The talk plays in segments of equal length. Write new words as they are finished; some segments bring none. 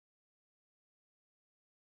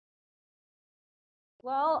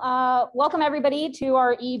Welcome everybody to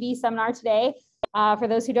our EEB seminar today. For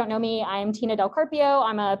those who don't know me, I'm Tina Del Carpio.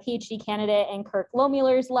 I'm a PhD candidate in Kirk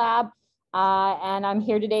Lohmuller's lab, and I'm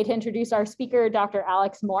here today to introduce our speaker, Dr.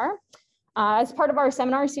 Alex Moore. As part of our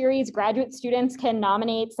seminar series, graduate students can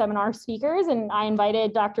nominate seminar speakers, and I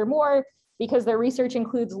invited Dr. Moore because their research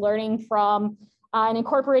includes learning from and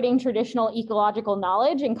incorporating traditional ecological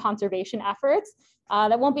knowledge and conservation efforts.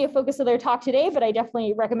 That won't be a focus of their talk today, but I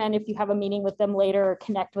definitely recommend if you have a meeting with them later,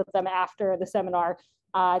 connect with them after the seminar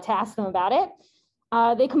to ask them about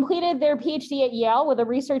it. They completed their PhD at Yale with a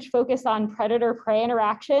research focus on predator-prey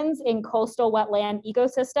interactions in coastal wetland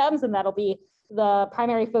ecosystems, and that'll be the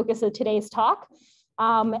primary focus of today's talk.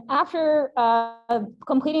 After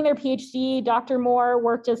completing their PhD, Dr. Moore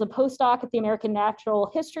worked as a postdoc at the American Natural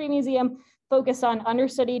History Museum, focused on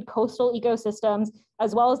understudied coastal ecosystems,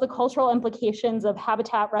 as well as the cultural implications of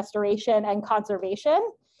habitat restoration and conservation.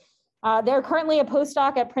 They're currently a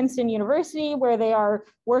postdoc at Princeton University, where they are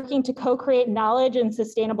working to co-create knowledge and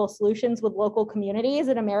sustainable solutions with local communities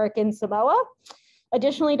in American Samoa.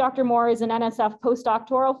 Additionally, Dr. Moore is an NSF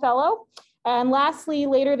postdoctoral fellow. And lastly,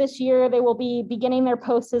 later this year, they will be beginning their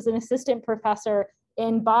post as an assistant professor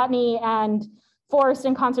in botany and forest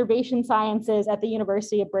and conservation sciences at the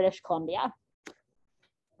University of British Columbia.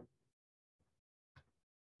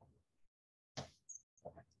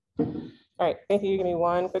 All right, thank you. Give me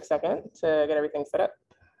one quick second to get everything set up.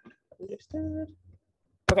 Understood.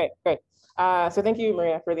 Okay, great. So thank you,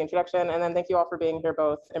 Maria, for the introduction, and then thank you all for being here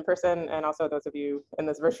both in person and also those of you in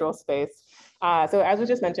this virtual space. So as we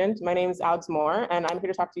just mentioned, my name is Alex Moore, and I'm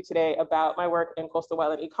here to talk to you today about my work in coastal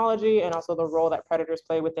wetland ecology and also the role that predators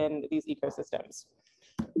play within these ecosystems.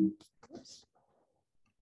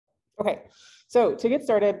 Okay, so to get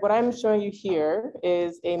started, what I'm showing you here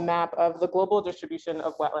is a map of the global distribution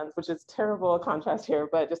of wetlands, which is terrible contrast here,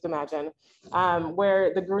 but just imagine,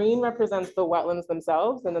 where the green represents the wetlands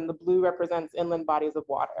themselves, and then the blue represents inland bodies of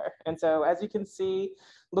water. And so as you can see,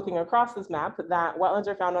 looking across this map, that wetlands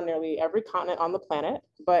are found on nearly every continent on the planet,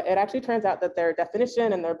 but it actually turns out that their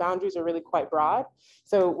definition and their boundaries are really quite broad.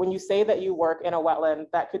 So when you say that you work in a wetland,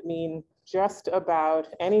 that could mean just about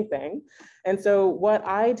anything. And so what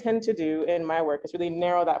I tend to do in my work is really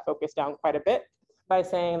narrow that focus down quite a bit by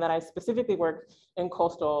saying that I specifically work in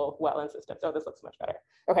coastal wetland systems. Oh, this looks much better.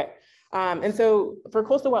 Okay. And so for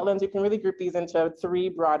coastal wetlands, you can really group these into three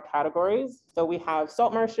broad categories. So we have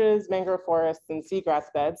salt marshes, mangrove forests, and seagrass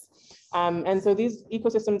beds. And so these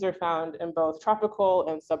ecosystems are found in both tropical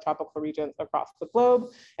and subtropical regions across the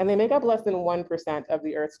globe, and they make up less than 1% of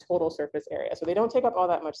the Earth's total surface area. So they don't take up all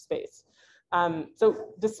that much space. So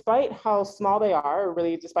despite how small they are, or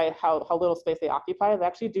really despite how little space they occupy, they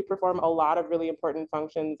actually do perform a lot of really important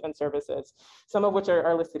functions and services, some of which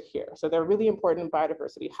are listed here. So they're really important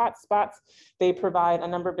biodiversity hotspots. They provide a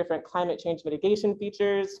number of different climate change mitigation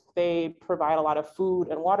features. They provide a lot of food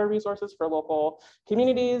and water resources for local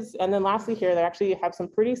communities. And then lastly here, they actually have some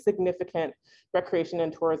pretty significant recreation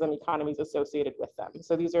and tourism economies associated with them.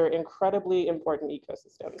 So these are incredibly important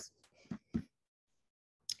ecosystems.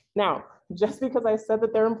 Now, just because I said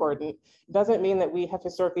that they're important doesn't mean that we have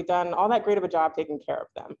historically done all that great of a job taking care of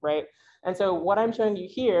them, right? And so what I'm showing you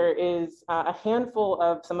here is a handful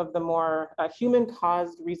of some of the more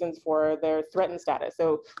human-caused reasons for their threatened status.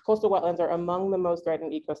 So coastal wetlands are among the most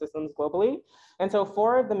threatened ecosystems globally. And so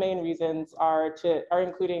four of the main reasons are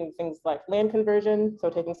including things like land conversion, so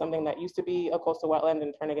taking something that used to be a coastal wetland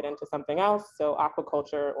and turning it into something else, so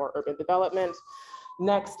aquaculture or urban development.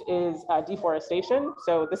 Next is deforestation.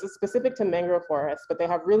 So this is specific to mangrove forests, but they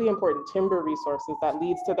have really important timber resources that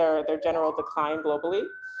leads to their general decline globally.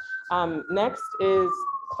 Next is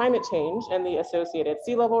climate change and the associated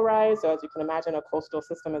sea level rise. So as you can imagine, a coastal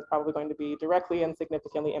system is probably going to be directly and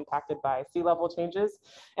significantly impacted by sea level changes.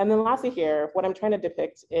 And then lastly here, what I'm trying to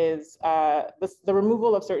depict is the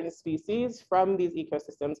removal of certain species from these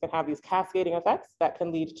ecosystems can have these cascading effects that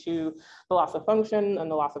can lead to the loss of function and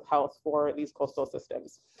the loss of health for these coastal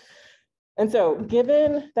systems. And so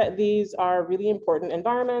given that these are really important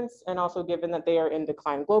environments, and also given that they are in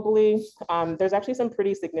decline globally, there's actually some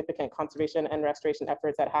pretty significant conservation and restoration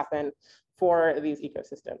efforts that happen for these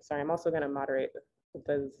ecosystems. Sorry, I'm also going to moderate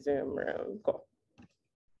the Zoom room. Cool.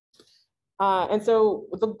 And so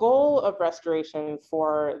the goal of restoration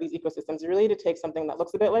for these ecosystems is really to take something that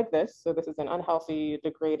looks a bit like this. So this is an unhealthy,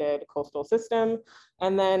 degraded coastal system,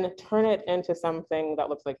 and then turn it into something that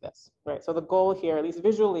looks like this, right? So the goal here, at least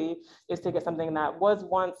visually, is to get something that was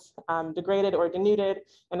once degraded or denuded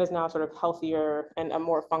and is now sort of healthier and a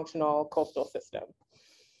more functional coastal system.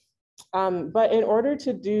 But in order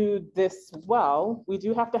to do this well, we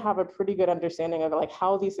do have to have a pretty good understanding of like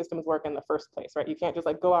how these systems work in the first place, right? You can't just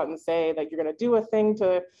like go out and say that you're going to do a thing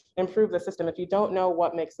to improve the system if you don't know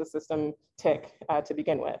what makes the system tick to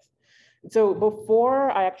begin with. So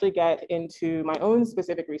before I actually get into my own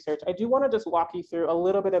specific research, I do want to just walk you through a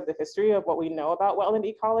little bit of the history of what we know about wetland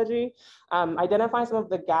ecology, identify some of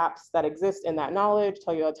the gaps that exist in that knowledge,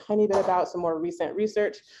 tell you a tiny bit about some more recent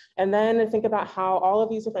research, and then think about how all of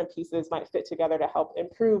these different pieces might fit together to help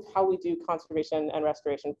improve how we do conservation and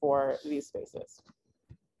restoration for these spaces.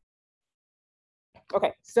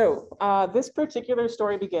 Okay, so this particular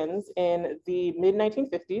story begins in the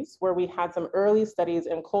mid-1950s, where we had some early studies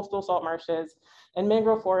in coastal salt marshes and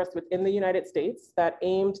mangrove forests within the United States that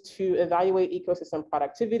aimed to evaluate ecosystem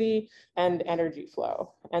productivity and energy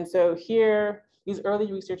flow. And so here, these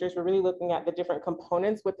early researchers were really looking at the different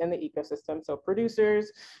components within the ecosystem, so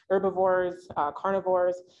producers, herbivores,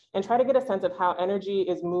 carnivores, and try to get a sense of how energy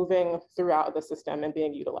is moving throughout the system and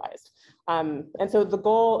being utilized. And so the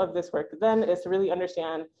goal of this work then is to really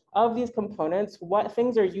understand of these components, what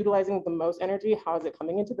things are utilizing the most energy, how is it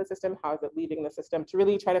coming into the system, how is it leaving the system, to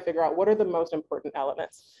really try to figure out what are the most important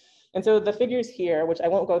elements. And so the figures here, which I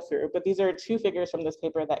won't go through, but these are two figures from this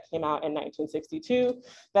paper that came out in 1962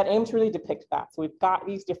 that aim to really depict that. So we've got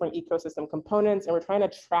these different ecosystem components and we're trying to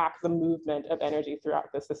track the movement of energy throughout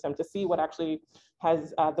the system to see what actually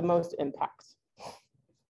has the most impact.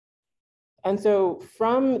 And so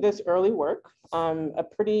from this early work, a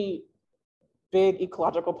pretty big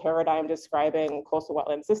ecological paradigm describing coastal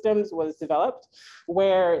wetland systems was developed,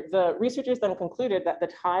 where the researchers then concluded that the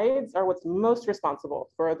tides are what's most responsible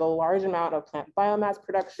for the large amount of plant biomass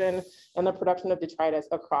production and the production of detritus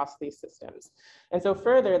across these systems. And so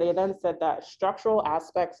further, they then said that structural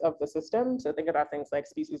aspects of the system, so think about things like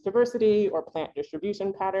species diversity or plant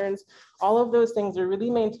distribution patterns, all of those things are really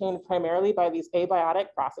maintained primarily by these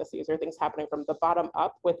abiotic processes or things happening from the bottom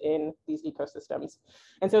up within these ecosystems.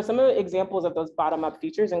 And so some of the examples of those bottom-up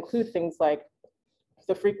features include things like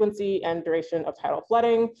the frequency and duration of tidal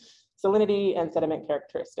flooding, salinity, and sediment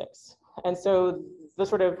characteristics. And so the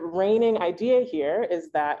sort of reigning idea here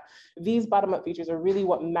is that these bottom-up features are really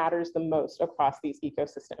what matters the most across these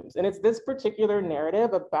ecosystems. And it's this particular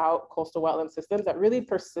narrative about coastal wetland systems that really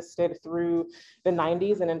persisted through the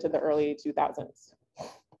 90s and into the early 2000s.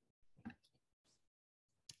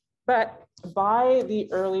 But by the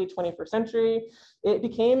early 21st century, it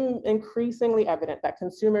became increasingly evident that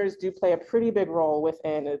consumers do play a pretty big role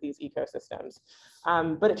within these ecosystems.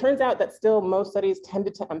 But it turns out that still most studies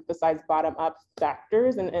tended to emphasize bottom-up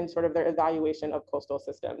factors and sort of their evaluation of coastal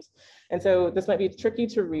systems. And so this might be tricky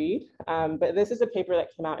to read, but this is a paper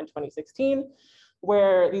that came out in 2016,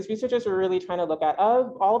 where these researchers were really trying to look at,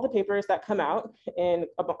 of all of the papers that come out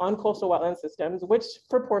on coastal wetland systems, which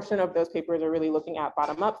proportion of those papers are really looking at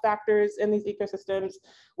bottom-up factors in these ecosystems,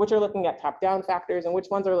 which are looking at top-down factors, and which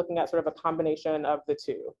ones are looking at sort of a combination of the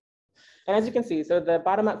two. And as you can see, so the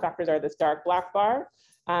bottom-up factors are this dark black bar.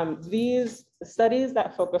 These studies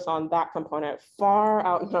that focus on that component far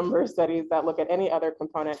outnumber studies that look at any other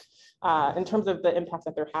component in terms of the impacts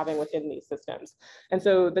that they're having within these systems. And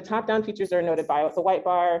so the top-down features are noted by the white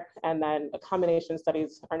bar, and then the combination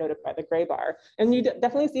studies are noted by the gray bar. And you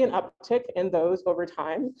definitely see an uptick in those over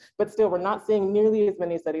time, but still we're not seeing nearly as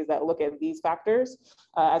many studies that look at these factors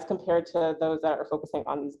as compared to those that are focusing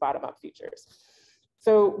on these bottom-up features.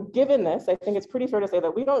 So given this, I think it's pretty fair to say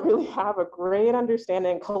that we don't really have a great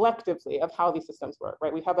understanding collectively of how these systems work,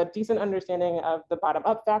 right? We have a decent understanding of the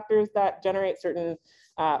bottom-up factors that generate certain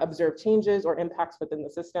observed changes or impacts within the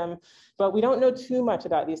system, but we don't know too much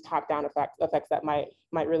about these top-down effects that might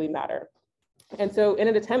really matter. And so in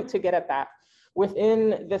an attempt to get at that,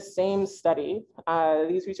 within the same study,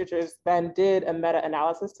 these researchers then did a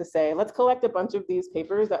meta-analysis to say, let's collect a bunch of these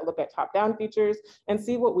papers that look at top-down features and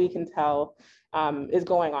see what we can tell is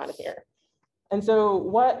going on here. And so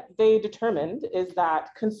what they determined is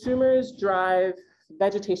that consumers drive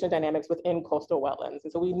vegetation dynamics within coastal wetlands.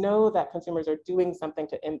 And so we know that consumers are doing something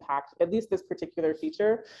to impact at least this particular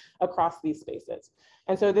feature across these spaces.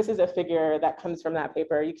 And so this is a figure that comes from that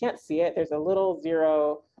paper. You can't see it. There's a little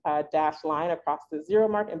zero dashed line across the zero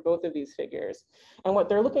mark in both of these figures. And what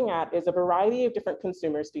they're looking at is a variety of different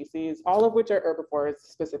consumer species, all of which are herbivores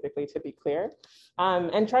specifically, to be clear,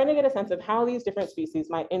 and trying to get a sense of how these different species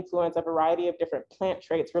might influence a variety of different plant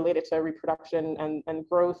traits related to reproduction and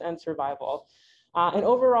growth and survival. And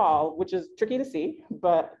overall, which is tricky to see,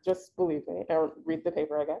 but just believe me, or read the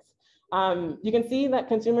paper, I guess. You can see that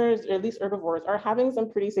consumers, or at least herbivores, are having some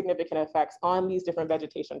pretty significant effects on these different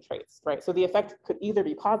vegetation traits, right? So the effect could either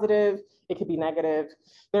be positive, it could be negative.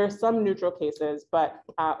 There are some neutral cases, but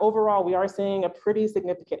overall, we are seeing a pretty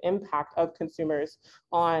significant impact of consumers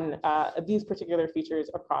on these particular features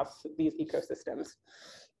across these ecosystems.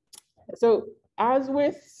 So as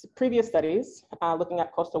with previous studies, looking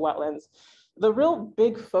at coastal wetlands, the real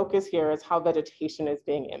big focus here is how vegetation is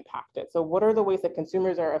being impacted. So what are the ways that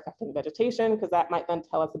consumers are affecting vegetation? Because that might then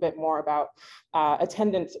tell us a bit more about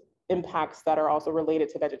attendant impacts that are also related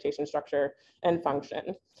to vegetation structure and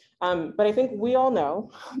function. But I think we all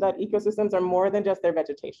know that ecosystems are more than just their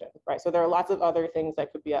vegetation, right? So there are lots of other things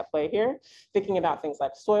that could be at play here, thinking about things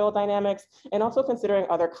like soil dynamics and also considering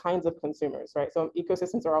other kinds of consumers, right? So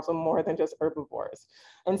ecosystems are also more than just herbivores.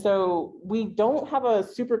 And so we don't have a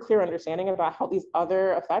super clear understanding about how these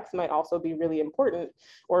other effects might also be really important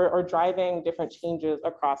or driving different changes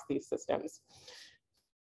across these systems.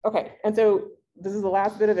 Okay, and so this is the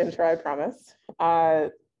last bit of intro, I promise.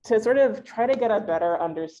 To sort of try to get a better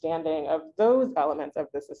understanding of those elements of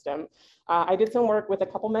the system, I did some work with a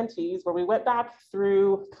couple mentees where we went back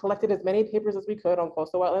through, collected as many papers as we could on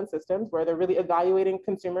coastal wetland systems where they're really evaluating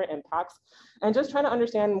consumer impacts and just trying to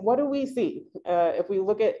understand what do we see if we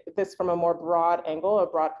look at this from a more broad angle, a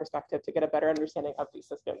broad perspective to get a better understanding of these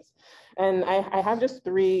systems. And I have just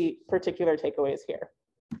three particular takeaways here.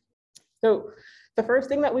 So the first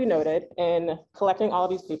thing that we noted in collecting all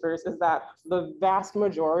of these papers is that the vast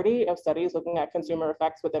majority of studies looking at consumer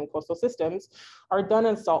effects within coastal systems are done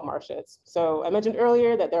in salt marshes. So I mentioned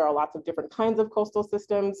earlier that there are lots of different kinds of coastal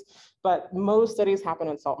systems, but most studies happen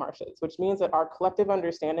in salt marshes, which means that our collective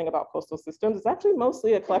understanding about coastal systems is actually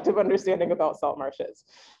mostly a collective understanding about salt marshes.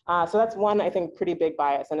 So that's one, I think, pretty big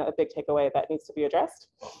bias and a big takeaway that needs to be addressed.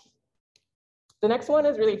 The next one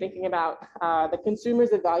is really thinking about the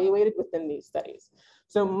consumers evaluated within these studies.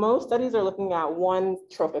 So most studies are looking at one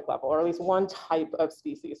trophic level, or at least one type of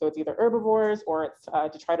species. So it's either herbivores or it's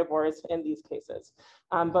detritivores in these cases.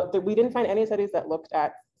 But we didn't find any studies that looked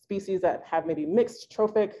at species that have maybe mixed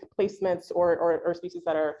trophic placements or species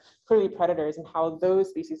that are clearly predators and how those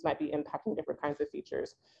species might be impacting different kinds of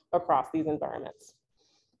features across these environments.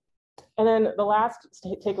 And then the last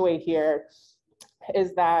takeaway here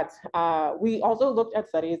is that we also looked at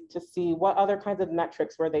studies to see what other kinds of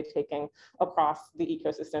metrics were they taking across the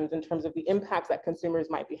ecosystems in terms of the impacts that consumers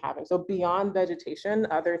might be having. So beyond vegetation,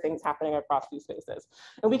 other things happening across these spaces.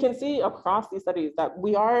 And we can see across these studies that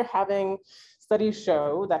we are having studies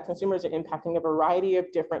show that consumers are impacting a variety of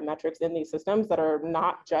different metrics in these systems that are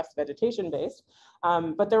not just vegetation based,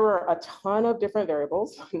 but there were a ton of different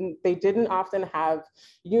variables. They didn't often have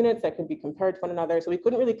units that could be compared to one another. So we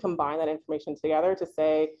couldn't really combine that information together to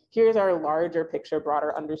say, here's our larger picture,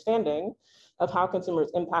 broader understanding of how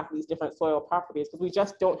consumers impact these different soil properties, because we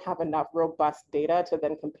just don't have enough robust data to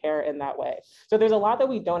then compare in that way. So there's a lot that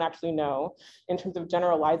we don't actually know in terms of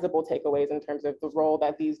generalizable takeaways in terms of the role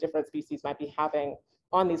that these different species might be having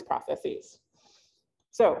on these processes.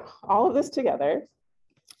 So all of this together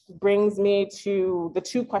brings me to the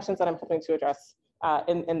two questions that I'm hoping to address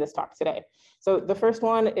in this talk today. So the first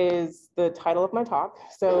one is the title of my talk.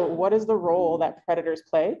 So what is the role that predators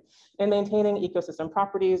play in maintaining ecosystem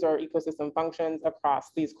properties or ecosystem functions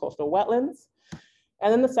across these coastal wetlands?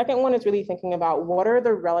 And then the second one is really thinking about what are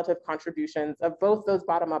the relative contributions of both those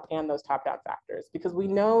bottom-up and those top-down factors, because we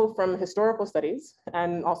know from historical studies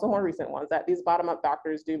and also more recent ones that these bottom-up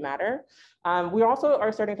factors do matter. We also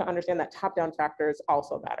are starting to understand that top-down factors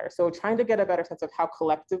also matter. So trying to get a better sense of how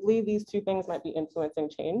collectively these two things might be influencing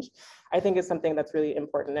change, I think is something that's really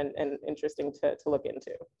important and interesting to look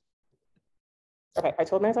into. Okay, I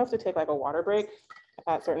told myself to take like a water break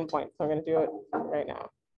at certain points, so I'm going to do it right now.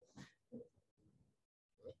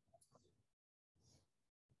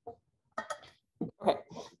 Okay,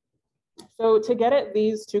 so to get at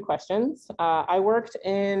these two questions, I worked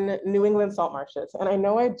in New England salt marshes. And I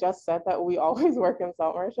know I just said that we always work in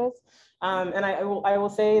salt marshes. And I will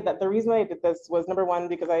say that the reason I did this was, number one,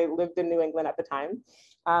 because I lived in New England at the time.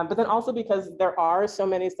 But then also because there are so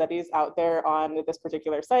many studies out there on this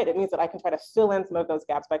particular site, it means that I can try to fill in some of those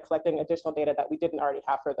gaps by collecting additional data that we didn't already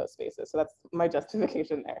have for those spaces. So that's my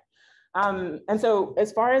justification there. And so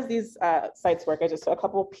as far as these sites work, I just a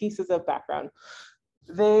couple pieces of background.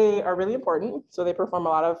 They are really important. So they perform a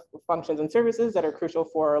lot of functions and services that are crucial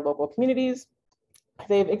for local communities.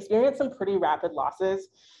 They've experienced some pretty rapid losses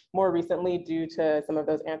more recently due to some of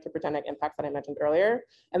those anthropogenic impacts that I mentioned earlier.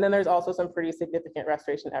 And then there's also some pretty significant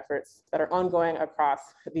restoration efforts that are ongoing across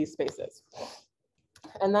these spaces.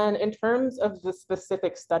 And then in terms of the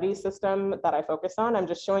specific study system that I focus on, I'm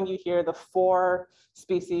just showing you here the 4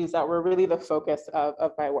 species that were really the focus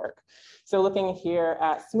of my work. So looking here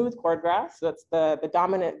at smooth cordgrass, so that's the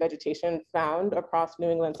dominant vegetation found across New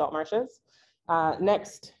England salt marshes.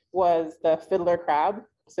 Next was the fiddler crab.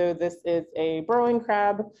 So this is a burrowing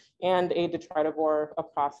crab and a detritivore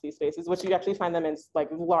across these spaces, which you actually find them in like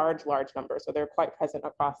large numbers. So they're quite present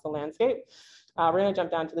across the landscape. We're going to jump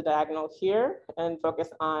down to the diagonal here and focus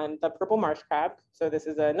on the purple marsh crab. So this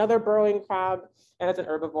is another burrowing crab, and it's an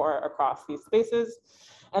herbivore across these spaces.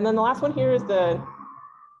 And then the last one here is the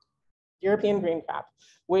European green crab,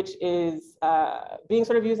 which is being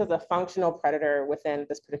sort of used as a functional predator within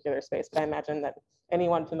this particular space. But I imagine that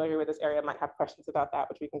anyone familiar with this area might have questions about that,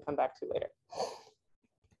 which we can come back to later.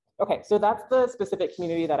 Okay, so that's the specific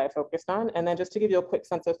community that I focused on. And then just to give you a quick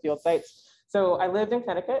sense of field sites. So I lived in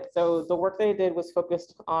Connecticut. So the work that I did was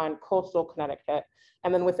focused on coastal Connecticut.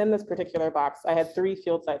 And then within this particular box, I had 3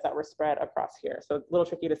 field sites that were spread across here. So a little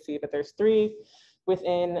tricky to see, but there's 3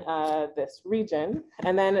 within this region.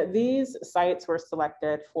 And then these sites were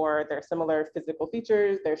selected for their similar physical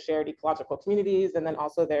features, their shared ecological communities, and then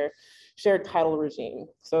also their shared tidal regime.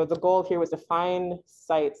 So the goal here was to find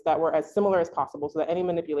sites that were as similar as possible so that any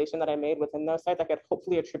manipulation that I made within those sites, I could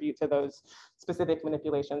hopefully attribute to those specific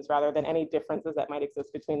manipulations rather than any differences that might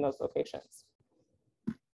exist between those locations.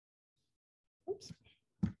 Oops.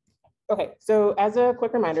 Okay, so as a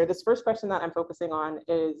quick reminder, this first question that I'm focusing on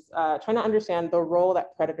is trying to understand the role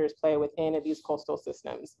that predators play within these coastal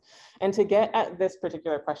systems. And to get at this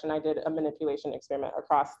particular question, I did a manipulation experiment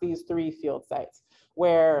across these 3 field sites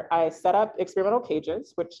where I set up experimental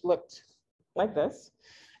cages, which looked like this.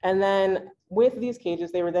 And then with these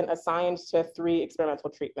cages, they were then assigned to 3 experimental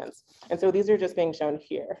treatments. And so these are just being shown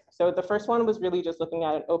here. So the first one was really just looking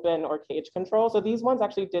at an open or cage control. So these ones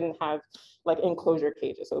actually didn't have like enclosure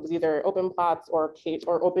cages. So it was either open plots or cage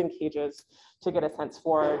or open cages to get a sense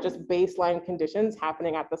for just baseline conditions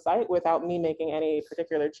happening at the site without me making any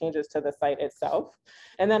particular changes to the site itself.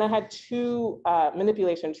 And then I had 2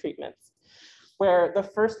 manipulation treatments, where the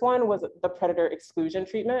first one was the predator exclusion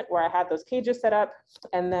treatment, where I had those cages set up,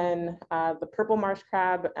 and then the purple marsh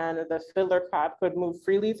crab and the fiddler crab could move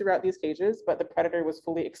freely throughout these cages, but the predator was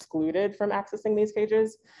fully excluded from accessing these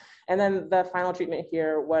cages. And then the final treatment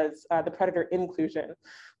here was the predator inclusion,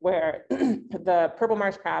 where the purple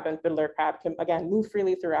marsh crab and fiddler crab can, again, move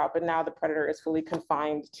freely throughout, but now the predator is fully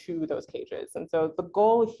confined to those cages. And so the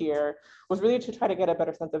goal here was really to try to get a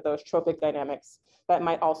better sense of those trophic dynamics that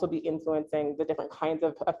might also be influencing the different kinds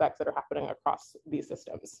of effects that are happening across these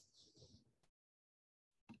systems.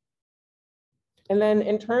 And then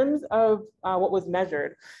in terms of what was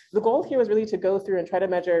measured, the goal here was really to go through and try to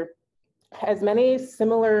measure as many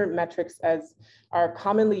similar metrics as are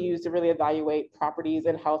commonly used to really evaluate properties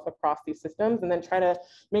and health across these systems, and then try to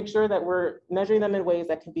make sure that we're measuring them in ways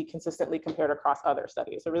that can be consistently compared across other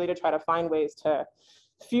studies. So really to try to find ways to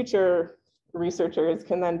future researchers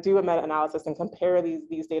can then do a meta-analysis and compare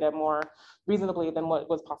these data more reasonably than what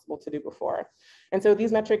was possible to do before. And so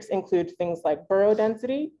these metrics include things like burrow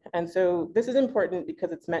density. And so this is important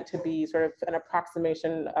because it's meant to be sort of an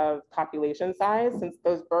approximation of population size. Since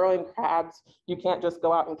those burrowing crabs, you can't just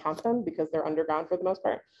go out and count them because they're underground for the most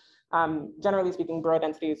part. Generally speaking, burrow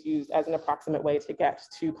density is used as an approximate way to get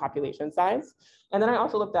to population size. And then I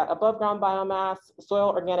also looked at above ground biomass, soil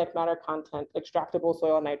organic matter content, extractable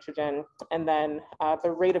soil nitrogen, and then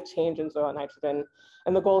the rate of change in soil nitrogen.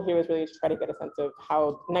 And the goal here is really to try to get a sense of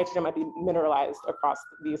how nitrogen might be mineralized across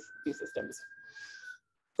these systems.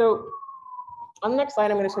 So on the next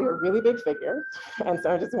slide, I'm going to show you a really big figure. And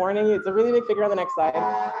so I'm just warning you, it's a really big figure on the next slide.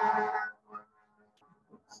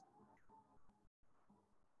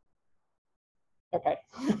 Okay.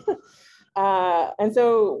 And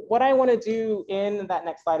so what I want to do in that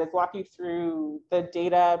next slide is walk you through the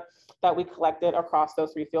data that we collected across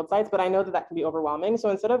those 3 field sites, but I know that that can be overwhelming. So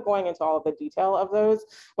instead of going into all of the detail of those,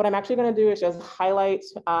 what I'm actually going to do is just highlight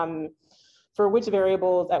for which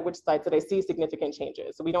variables at which sites that I see significant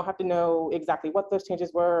changes. So we don't have to know exactly what those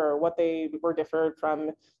changes were or what they were differed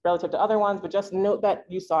from relative to other ones, but just note that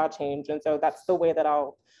you saw a change. And so that's the way that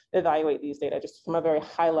I'll evaluate these data, just from a very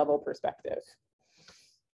high level perspective.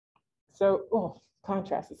 So,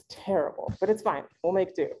 contrast is terrible, but it's fine. We'll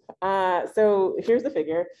make do. So here's the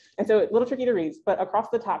figure. And so it's a little tricky to read, but across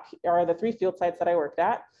the top are the 3 field sites that I worked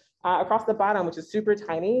at. Across the bottom, which is super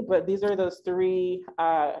tiny, but these are those 3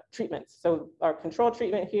 treatments. So our control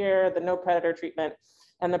treatment here, the no predator treatment,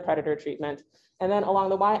 and the predator treatment. And then along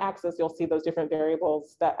the y-axis, you'll see those different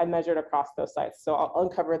variables that I measured across those sites. So I'll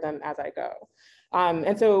uncover them as I go.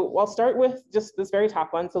 And so I'll start with just this very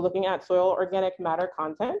top one. So looking at soil organic matter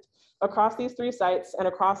content across these 3 sites and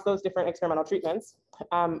across those different experimental treatments.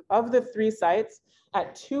 Of the 3 sites,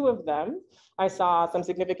 at 2 of them, I saw some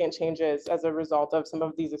significant changes as a result of some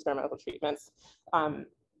of these experimental treatments. And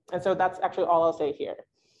so that's actually all I'll say here.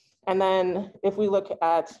 And then if we look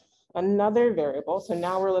at another variable, so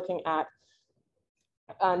now we're looking at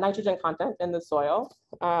nitrogen content in the soil.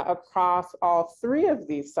 Across all 3 of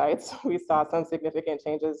these sites, we saw some significant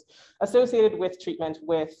changes associated with treatment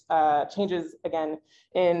with changes, again,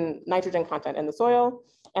 in nitrogen content in the soil.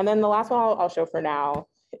 And then the last one I'll show for now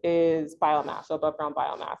is biomass, so above ground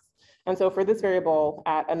biomass. And so for this variable,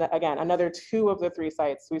 at again, another 2 of the 3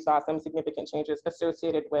 sites, we saw some significant changes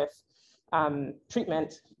associated with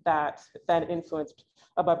treatment that then influenced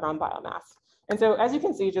above ground biomass. And so as you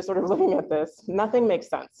can see, just sort of looking at this, nothing makes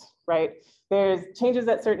sense, right? There's changes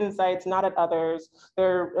at certain sites, not at others.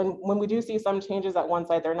 And when we do see some changes at one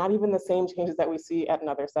site, they're not even the same changes that we see at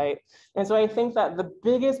another site. And so I think that the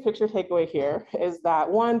biggest picture takeaway here is that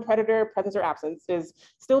one, predator presence or absence is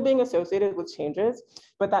still being associated with changes,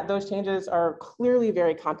 but that those changes are clearly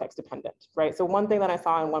very context dependent, right? So one thing that I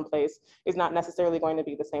saw in one place is not necessarily going to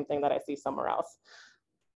be the same thing that I see somewhere else.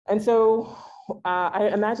 And so I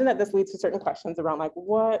imagine that this leads to certain questions around like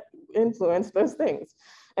what influenced those things.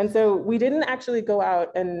 And so we didn't actually go out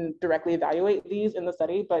and directly evaluate these in the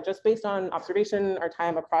study, but just based on observation or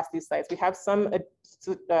time across these sites, we have some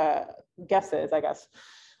guesses, I guess,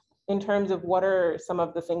 in terms of what are some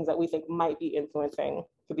of the things that we think might be influencing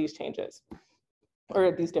these changes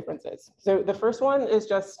or these differences. So the first one is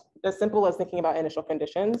just as simple as thinking about initial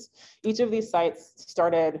conditions. Each of these sites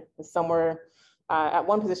started somewhere at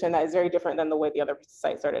one position that is very different than the way the other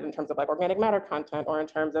site started in terms of like organic matter content or in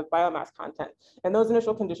terms of biomass content. And those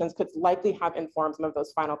initial conditions could likely have informed some of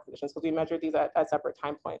those final conditions because we measured these at separate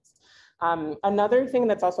time points. Another thing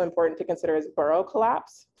that's also important to consider is burrow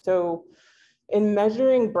collapse. So in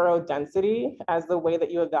measuring burrow density as the way that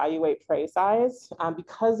you evaluate prey size,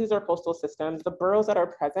 because these are coastal systems, the burrows that are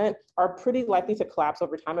present are pretty likely to collapse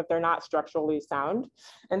over time if they're not structurally sound.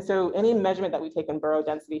 And so any measurement that we take in burrow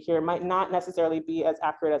density here might not necessarily be as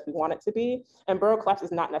accurate as we want it to be. And burrow collapse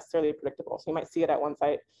is not necessarily predictable. So you might see it at one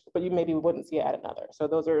site, but you maybe wouldn't see it at another. So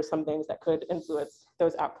those are some things that could influence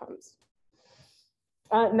those outcomes.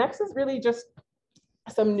 Next is really just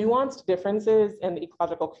some nuanced differences in the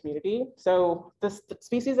ecological community. So the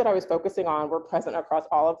species that I was focusing on were present across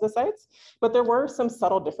all of the sites, but there were some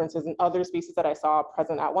subtle differences in other species that I saw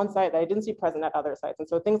present at one site that I didn't see present at other sites. And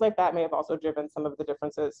so things like that may have also driven some of the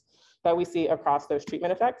differences that we see across those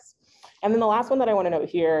treatment effects. And then the last one that I want to note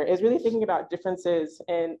here is really thinking about differences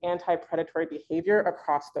in anti-predatory behavior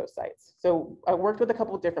across those sites. So I worked with a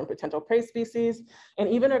couple of different potential prey species, and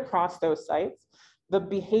even across those sites, the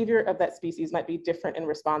behavior of that species might be different in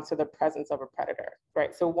response to the presence of a predator,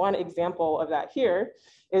 right? So one example of that here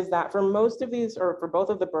is that for most of these, or for both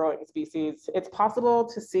of the burrowing species, it's possible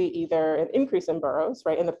to see either an increase in burrows,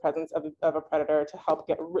 right, in the presence of a predator to help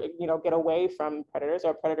get away from predators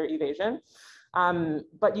or predator evasion.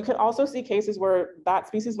 But you can also see cases where that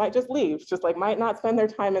species might just leave, just like might not spend their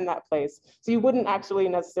time in that place. So you wouldn't actually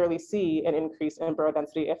necessarily see an increase in burrow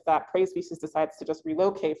density if that prey species decides to just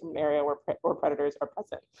relocate from an area where predators are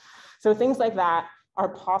present. So things like that are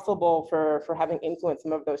possible for having influenced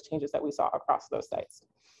some of those changes that we saw across those sites.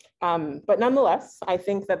 But nonetheless, I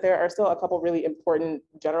think that there are still a couple really important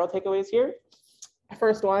general takeaways here.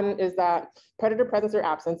 First one is that predator presence or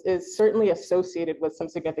absence is certainly associated with some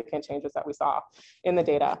significant changes that we saw in the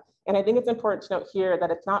data. And I think it's important to note here that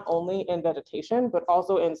it's not only in vegetation, but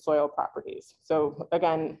also in soil properties. So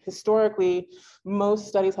again, historically, most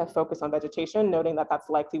studies have focused on vegetation, noting that that's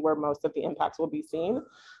likely where most of the impacts will be seen.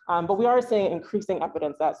 But we are seeing increasing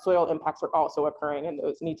evidence that soil impacts are also occurring, and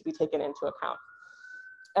those need to be taken into account.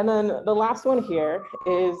 And then the last one here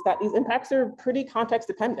is that these impacts are pretty context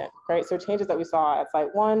dependent, right? So changes that we saw at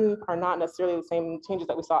site one are not necessarily the same changes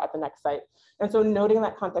that we saw at the next site. And so noting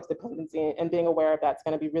that context dependency and being aware of that's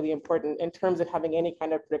going to be really important in terms of having any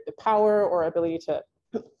kind of predictive power or ability to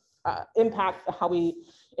impact how we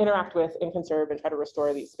interact with and conserve and try to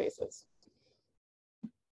restore these spaces.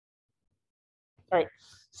 All right.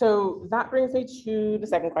 So that brings me to the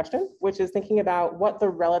second question, which is thinking about what the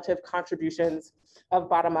relative contributions of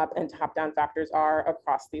bottom-up and top-down factors are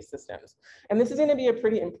across these systems. And this is going to be a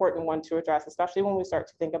pretty important one to address, especially when we start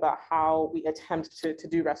to think about how we attempt to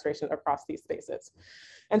do restoration across these spaces.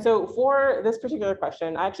 And so for this particular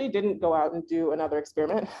question, I actually didn't go out and do another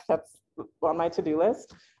experiment. That's on my to-do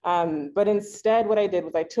list. But instead, what I did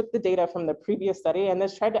was I took the data from the previous study and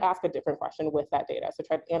just tried to ask a different question with that data. So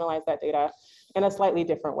tried to analyze that data in a slightly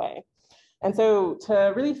different way. And so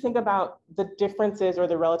to really think about the differences or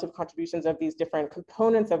the relative contributions of these different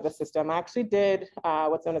components of the system, I actually did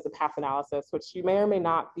what's known as a path analysis, which you may or may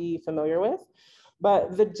not be familiar with.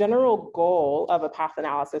 But the general goal of a path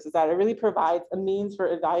analysis is that it really provides a means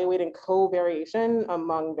for evaluating covariation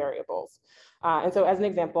among variables. And so as an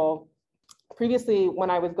example, previously, when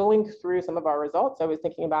I was going through some of our results, I was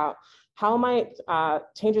thinking about how might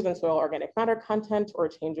changes in soil organic matter content or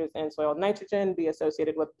changes in soil nitrogen be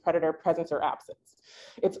associated with predator presence or absence?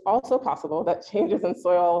 It's also possible that changes in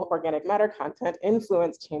soil organic matter content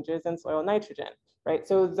influence changes in soil nitrogen, right?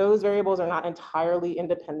 So those variables are not entirely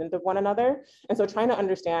independent of one another. And so trying to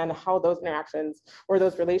understand how those interactions or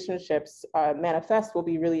those relationships manifest will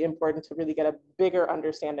be really important to really get a bigger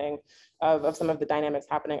understanding of some of the dynamics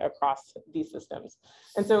happening across these systems.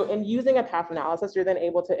 And so in using a path analysis, you're then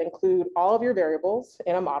able to include all of your variables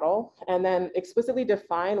in a model and then explicitly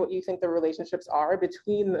define what you think the relationships are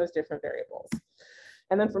between those different variables.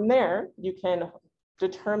 And then from there, you can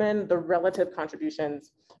determine the relative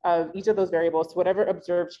contributions of each of those variables to whatever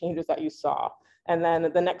observed changes that you saw. And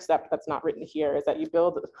then the next step that's not written here is that you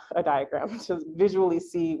build a diagram to visually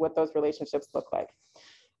see what those relationships look like.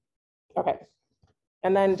 Okay.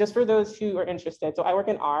 And then just for those who are interested, so I work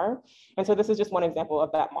in R, and so this is just one example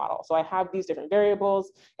of that model. So I have these different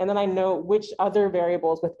variables, and then I know which other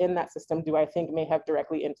variables within that system do I think may have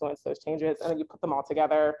directly influenced those changes, and then you put them all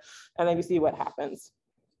together, and then you see what happens.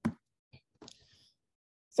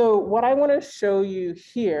 So what I want to show you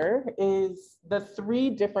here is the 3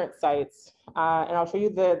 different sites, and I'll show you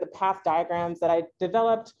the path diagrams that I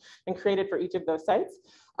developed and created for each of those sites.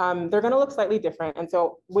 They're going to look slightly different. And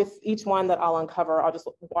so with each one that I'll uncover, I'll just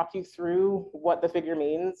walk you through what the figure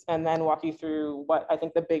means and then walk you through what I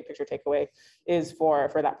think the big picture takeaway is for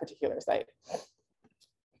that particular site.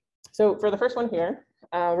 So for the first one here,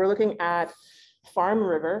 we're looking at Farm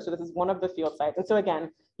River. So this is one of the field sites. And so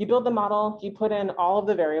again, you build the model, you put in all of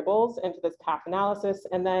the variables into this path analysis,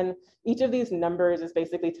 and then each of these numbers is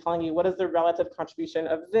basically telling you what is the relative contribution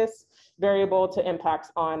of this variable to impacts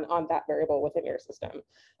on that variable within your system.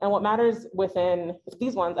 And what matters within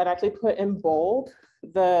these ones, I've actually put in bold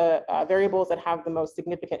the variables that have the most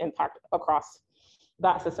significant impact across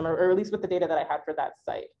that system, or at least with the data that I had for that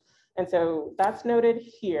site. And so that's noted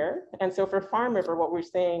here. And so for Farm River, what we're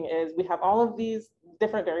saying is we have all of these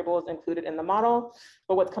different variables included in the model,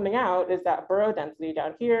 but what's coming out is that burrow density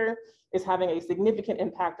down here is having a significant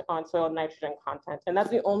impact on soil nitrogen content. And that's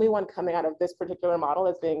the only one coming out of this particular model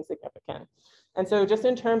as being significant. And so just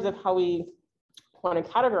in terms of how we want to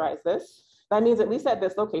categorize this, that means at least at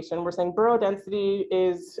this location, we're saying burrow density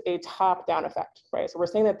is a top-down effect, right? So we're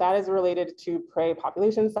saying that that is related to prey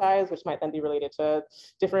population size, which might then be related to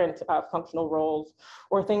different functional roles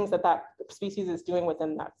or things that that species is doing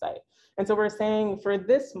within that site. And so we're saying for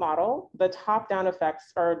this model, the top-down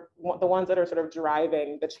effects are the ones that are sort of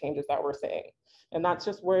driving the changes that we're seeing. And that's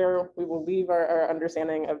just where we will leave our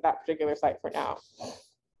understanding of that particular site for now.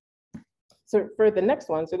 So for the next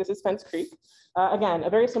one, so this is Fence Creek. Again, a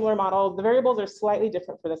very similar model. The variables are slightly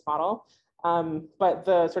different for this model, but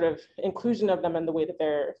the sort of inclusion of them and the way that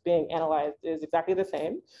they're being analyzed is exactly the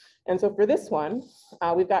same. And so for this one,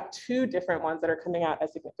 we've got 2 different ones that are coming out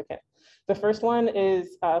as significant. The first one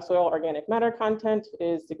is soil organic matter content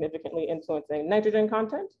is significantly influencing nitrogen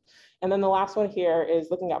content. And then the last one here is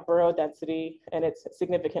looking at burrow density, and it's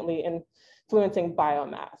significantly influencing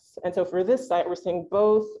biomass. And so for this site, we're seeing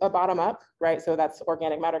both a bottom up, right? So that's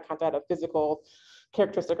organic matter content, a physical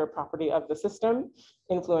characteristic or property of the system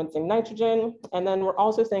influencing nitrogen. And then we're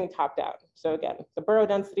also seeing top down. So again, the burrow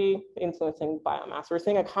density influencing biomass. We're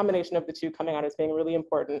seeing a combination of the 2 coming out as being really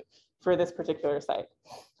important for this particular site.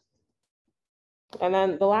 And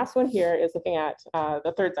then the last one here is looking at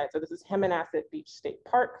the third site. So this is Hammonasset Beach State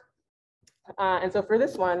Park. And so for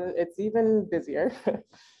this one, it's even busier,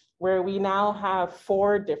 where we now have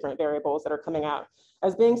 4 different variables that are coming out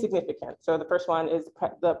as being significant. So the first one is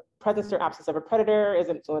the presence or absence of a predator is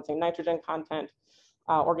influencing nitrogen content,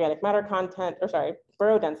 organic matter content, or sorry,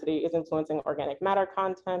 burrow density is influencing organic matter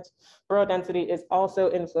content. Burrow density is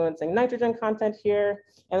also influencing nitrogen content here.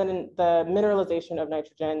 And then the mineralization of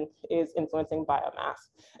nitrogen is influencing biomass.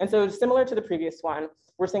 And so similar to the previous one,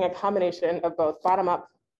 we're seeing a combination of both bottom up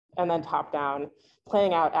and then top down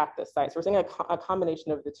playing out at this site. So we're seeing a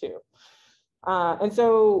combination of the 2. And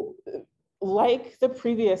so like the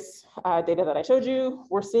previous data that I showed you,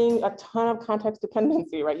 we're seeing a ton of context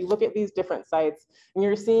dependency, right? You look at these different sites and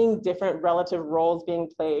you're seeing different relative roles being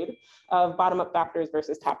played of bottom-up factors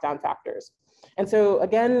versus top-down factors. And so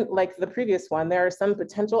again, like the previous one, there are some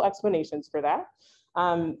potential explanations for that.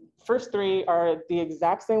 First three are the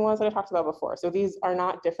exact same ones that I talked about before. So these are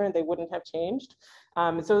not different, they wouldn't have changed.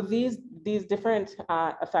 So these different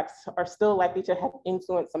effects are still likely to have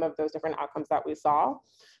influenced some of those different outcomes that we saw.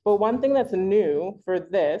 But one thing that's new for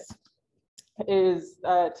this is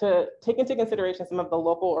to take into consideration some of the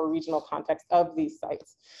local or regional context of these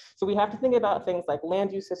sites. So we have to think about things like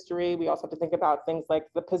land use history. We also have to think about things like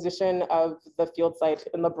the position of the field site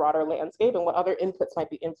in the broader landscape and what other inputs might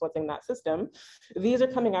be influencing that system. These are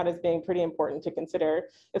coming out as being pretty important to consider,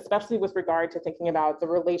 especially with regard to thinking about the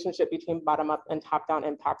relationship between bottom-up and top-down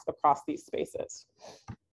impacts across these spaces.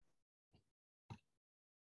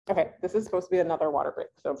 Okay, this is supposed to be another water break,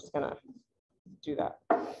 so I'm just gonna do that.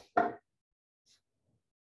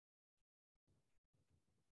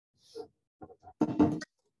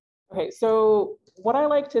 Okay, so what I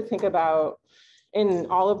like to think about in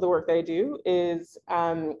all of the work that I do is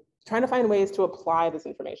trying to find ways to apply this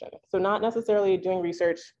information. So not necessarily doing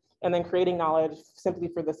research and then creating knowledge simply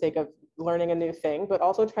for the sake of learning a new thing, but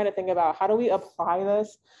also trying to think about how do we apply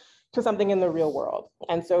this to something in the real world.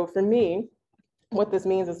 And so for me, what this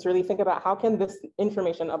means is to really think about how can this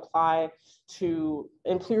information apply to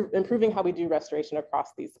improving how we do restoration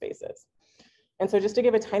across these spaces. And so just to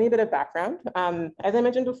give a tiny bit of background, as I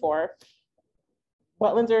mentioned before,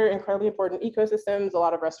 wetlands are incredibly important ecosystems. A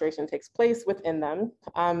lot of restoration takes place within them.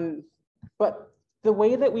 But the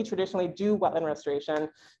way that we traditionally do wetland restoration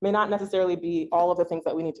may not necessarily be all of the things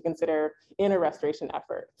that we need to consider in a restoration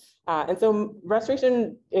effort. And so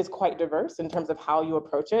restoration is quite diverse in terms of how you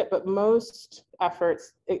approach it, but most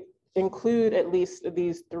efforts include at least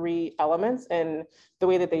these three elements in the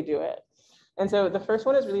way that they do it. And so the first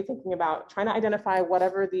one is really thinking about trying to identify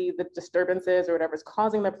whatever the disturbances or whatever is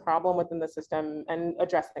causing the problem within the system and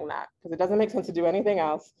addressing that, because it doesn't make sense to do anything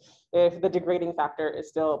else if the degrading factor is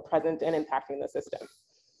still present and impacting the system.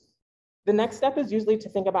 The next step is usually to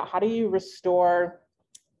think about how do you restore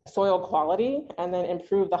soil quality and then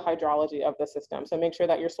improve the hydrology of the system. So make sure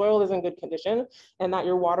that your soil is in good condition and that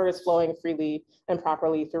your water is flowing freely and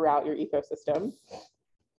properly throughout your ecosystem.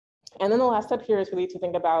 And then the last step here is really to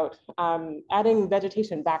think about adding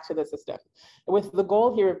vegetation back to the system, with the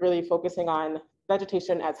goal here of really focusing on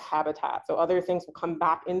vegetation as habitat. So other things will come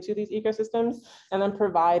back into these ecosystems and then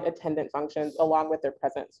provide attendant functions along with their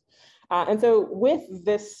presence. And so with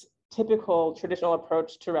this typical traditional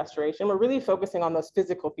approach to restoration, we're really focusing on those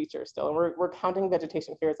physical features still. And we're counting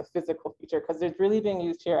vegetation here as a physical feature because it's really being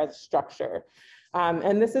used here as structure.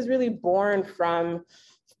 And this is really born from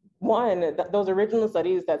those original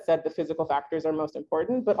studies that said the physical factors are most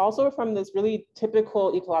important, but also from this really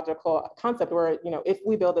typical ecological concept where, you know, if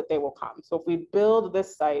we build it, they will come. So if we build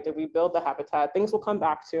this site, if we build the habitat, things will come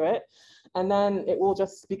back to it, and then it will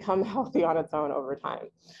just become healthy on its own over time.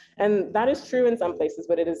 And that is true in some places,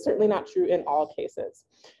 but it is certainly not true in all cases.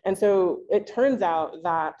 And so it turns out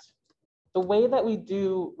that the way that we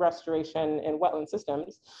do restoration in wetland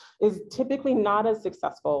systems is typically not as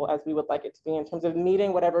successful as we would like it to be in terms of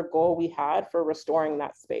meeting whatever goal we had for restoring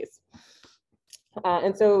that space.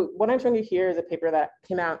 And so what I'm showing you here is a paper that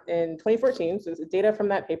came out in 2014. So this is data from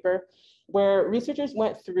that paper where researchers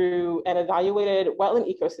went through and evaluated wetland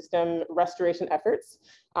ecosystem restoration efforts,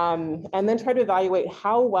 and then tried to evaluate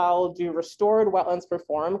how well do restored wetlands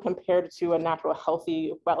perform compared to a natural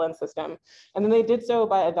healthy wetland system. And then they did so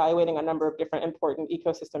by evaluating a number of different important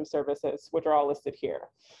ecosystem services, which are all listed here.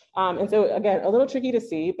 And so again, a little tricky to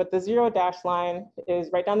see, but the 0 dashed line is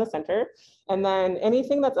right down the center. And then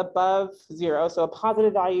anything that's above 0, so a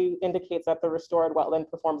positive value indicates that the restored wetland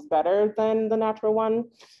performs better than the natural one.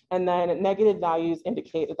 And then negative values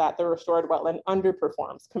indicate that the restored wetland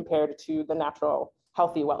underperforms compared to the natural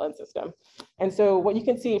healthy wetland system. And so what you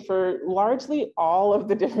can see for largely all of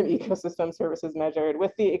the different ecosystem services measured,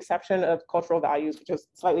 with the exception of cultural values, which is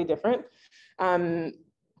slightly different,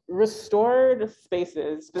 restored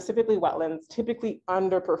spaces, specifically wetlands, typically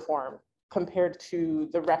underperform compared to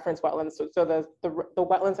the reference wetlands, so the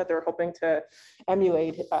wetlands that they're hoping to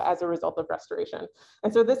emulate as a result of restoration.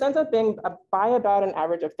 And so this ends up being by about an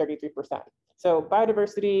average of 33%. So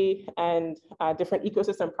biodiversity and different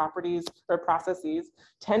ecosystem properties or processes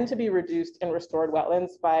tend to be reduced in restored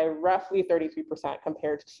wetlands by roughly 33%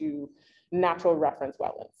 compared to natural reference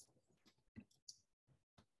wetlands.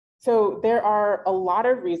 So there are a lot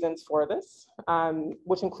of reasons for this,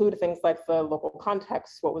 which include things like the local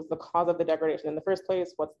context, what was the cause of the degradation in the first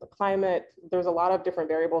place, what's the climate. There's a lot of different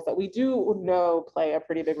variables that we do know play a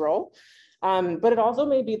pretty big role. But it also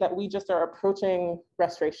may be that we just are approaching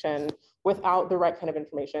restoration without the right kind of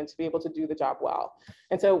information to be able to do the job well.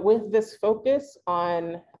 And so with this focus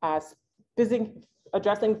on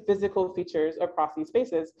addressing physical features across these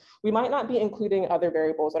spaces, we might not be including other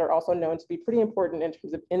variables that are also known to be pretty important in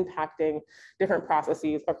terms of impacting different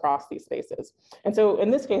processes across these spaces. And so in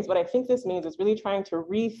this case, what I think this means is really trying to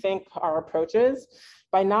rethink our approaches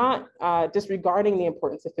by not disregarding the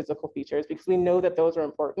importance of physical features, because we know that those are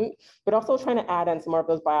important, but also trying to add in some more of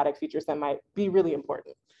those biotic features that might be really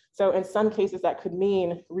important. So in some cases that could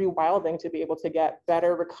mean rewilding to be able to get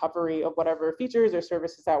better recovery of whatever features or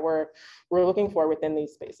services that we're looking for within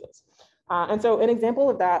these spaces. And so an example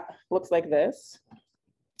of that looks like this.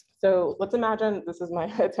 So let's imagine, this is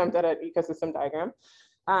my attempt at an ecosystem diagram.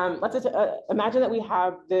 Let's imagine that we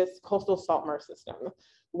have this coastal salt marsh system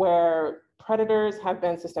where predators have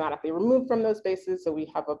been systematically removed from those spaces. So we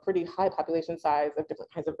have a pretty high population size of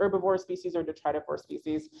different kinds of herbivore species or detritivore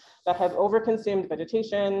species that have overconsumed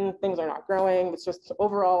vegetation. Things are not growing. It's just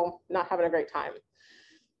overall not having a great time.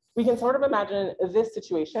 We can sort of imagine this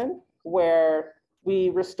situation where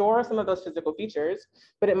we restore some of those physical features,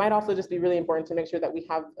 but it might also just be really important to make sure that we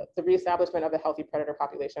have the reestablishment of a healthy predator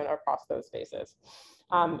population across those spaces.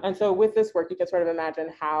 And so with this work, you can sort of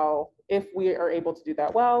imagine how, if we are able to do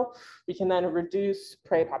that well, we can then reduce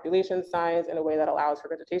prey population size in a way that allows for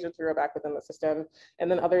vegetation to grow back within the system,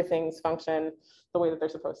 and then other things function the way that they're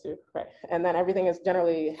supposed to, right? And then everything is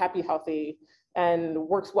generally happy, healthy, and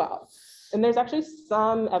works well. And there's actually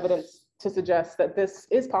some evidence to suggest that this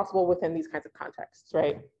is possible within these kinds of contexts,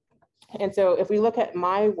 right? And so if we look at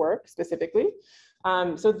my work specifically,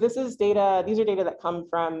 so this is data, these are data that come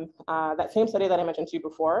from that same study that I mentioned to you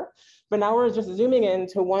before, but now we're just zooming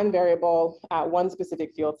into one variable at one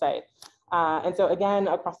specific field site. And so again,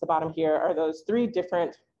 across the bottom here are those three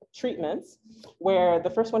different treatments, where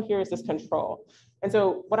the first one here is this control. And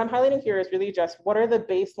so what I'm highlighting here is really just what are the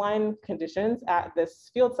baseline conditions at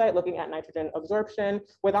this field site, looking at nitrogen absorption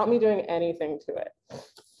without me doing anything to it.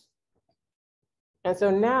 And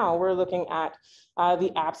so now we're looking at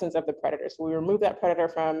the absence of the predator. So we remove that predator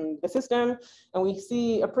from the system, and we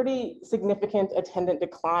see a pretty significant attendant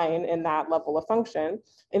decline in that level of function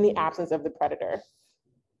in the absence of the predator.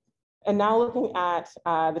 And now looking at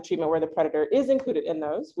the treatment where the predator is included in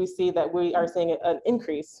those, we see that we are seeing an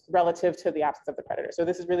increase relative to the absence of the predator. So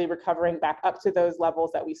this is really recovering back up to those levels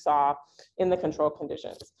that we saw in the control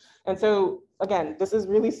conditions. And so again, this is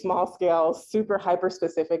really small scale, super hyper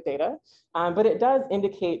specific data, but it does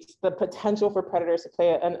indicate the potential for predators to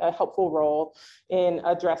play a helpful role in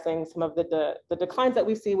addressing some of the declines that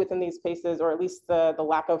we see within these spaces, or at least the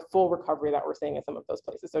lack of full recovery that we're seeing in some of those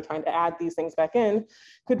places. So trying to add these things back in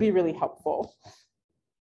could be really helpful.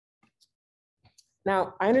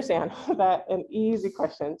 Now, I understand that an easy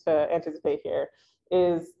question to anticipate here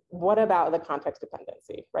is, what about the context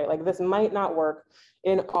dependency, right? Like, this might not work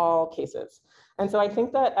in all cases. And so I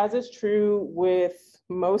think that, as is true with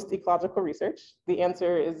most ecological research, the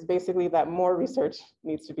answer is basically that more research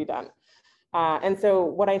needs to be done. And so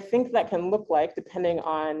what I think that can look like, depending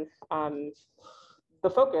on the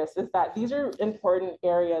focus, is that these are important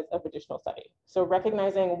areas of additional study. So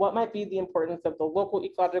recognizing what might be the importance of the local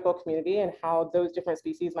ecological community and how those different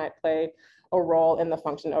species might play a role in the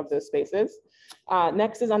function of those spaces.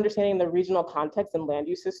 Next is understanding the regional context and land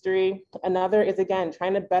use history. Another is, again,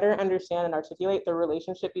 trying to better understand and articulate the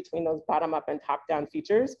relationship between those bottom-up and top-down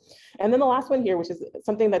features. And then the last one here, which is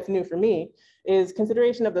something that's new for me, is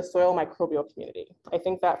consideration of the soil microbial community. I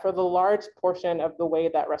think that for the large portion of the way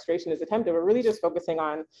that restoration is attempted, we're really just focusing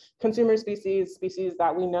on consumer species, species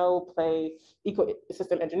that we know play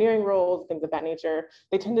ecosystem engineering roles, things of that nature.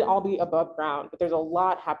 They tend to all be above ground, but there's a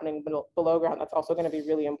lot happening below ground that's also going to be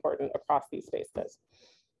really important across these spaces.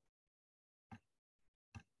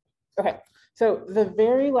 Okay, so the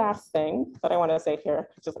very last thing that I want to say here,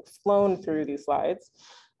 just flown through these slides,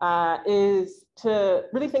 is to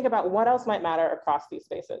really think about what else might matter across these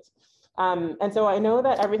spaces. And so I know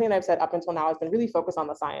that everything that I've said up until now has been really focused on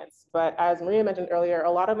the science, but as Maria mentioned earlier,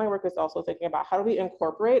 a lot of my work is also thinking about how do we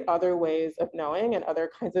incorporate other ways of knowing and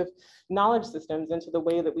other kinds of knowledge systems into the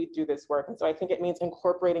way that we do this work. And so I think it means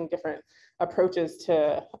incorporating different approaches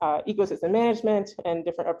to ecosystem management and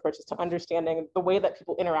different approaches to understanding the way that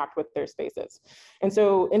people interact with their spaces. And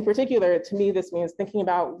so in particular, to me, this means thinking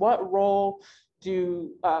about what role do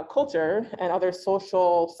culture and other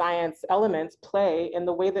social science elements play in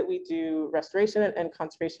the way that we do restoration and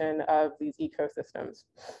conservation of these ecosystems.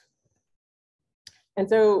 And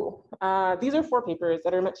so these are 4 papers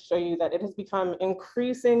that are meant to show you that it has become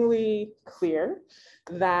increasingly clear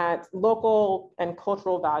that local and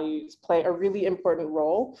cultural values play a really important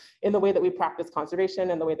role in the way that we practice conservation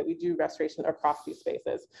and the way that we do restoration across these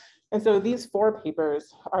spaces. And so these 4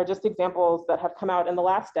 papers are just examples that have come out in the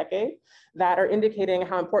last decade that are indicating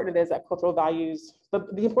how important it is that cultural values,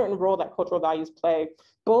 the important role that cultural values play,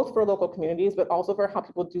 both for local communities, but also for how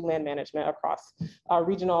people do land management across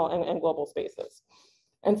regional and global spaces.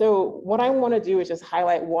 And so what I want to do is just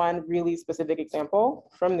highlight one really specific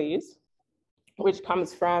example from these, which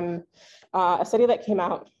comes from a study that came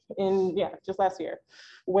out in, just last year,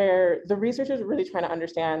 where the researchers are really trying to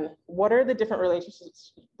understand what are the different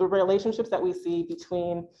relationships that we see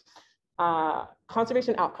between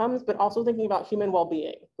conservation outcomes, but also thinking about human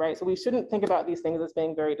well-being, right? So we shouldn't think about these things as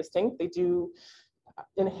being very distinct. They do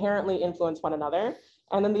inherently influence one another.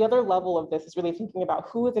 And then the other level of this is really thinking about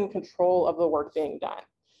who is in control of the work being done.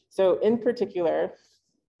 So in particular,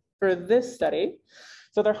 for this study,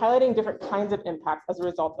 so they're highlighting different kinds of impacts as a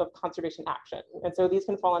result of conservation action. And so these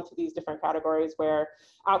can fall into these different categories where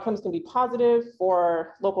outcomes can be positive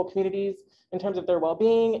for local communities in terms of their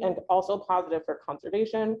well-being and also positive for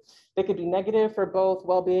conservation. They could be negative for both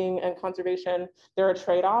well-being and conservation. There are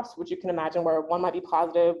trade-offs, which you can imagine where one might be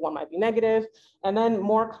positive, one might be negative, and then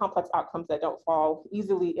more complex outcomes that don't fall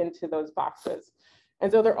easily into those boxes.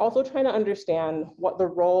 And so they're also trying to understand what the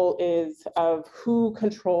role is of who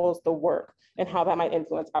controls the work and how that might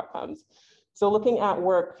influence outcomes. So looking at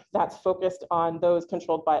work that's focused on those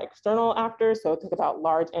controlled by external actors, so think about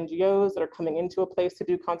large NGOs that are coming into a place to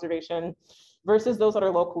do conservation, versus those that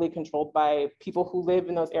are locally controlled by people who live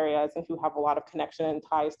in those areas and who have a lot of connection and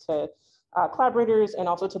ties to collaborators and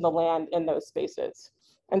also to the land in those spaces.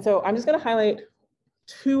 And so I'm just going to highlight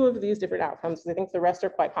 2 of these different outcomes because I think the rest are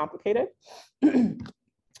quite complicated.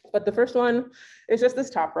 But the first one is just this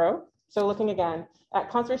top row. So looking again at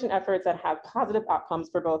conservation efforts that have positive outcomes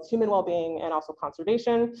for both human well-being and also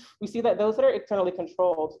conservation, we see that those that are externally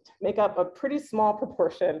controlled make up a pretty small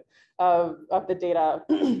proportion of the data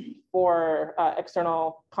for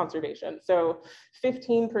external conservation. So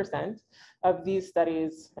 15% of these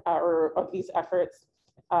studies or of these efforts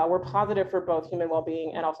were positive for both human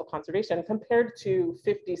well-being and also conservation, compared to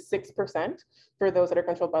 56% for those that are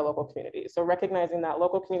controlled by local communities. So recognizing that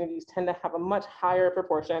local communities tend to have a much higher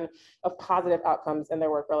proportion of positive outcomes in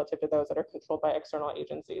their work relative to those that are controlled by external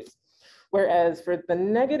agencies. Whereas for the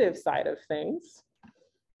negative side of things,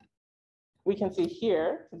 we can see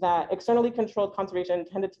here that externally controlled conservation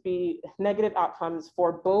tended to be negative outcomes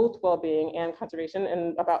for both well-being and conservation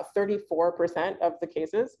in about 34% of the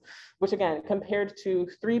cases, which again, compared to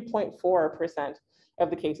 3.4% of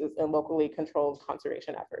the cases in locally controlled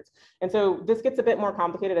conservation efforts. And so this gets a bit more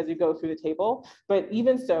complicated as you go through the table, but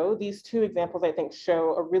even so, these 2 examples I think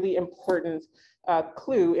show a really important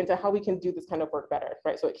clue into how we can do this kind of work better,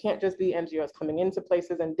 right? So it can't just be NGOs coming into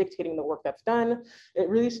places and dictating the work that's done. It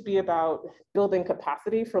really should be about building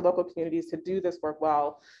capacity for local communities to do this work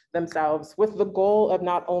well themselves, with the goal of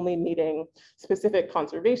not only meeting specific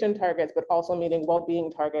conservation targets, but also meeting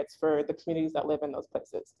well-being targets for the communities that live in those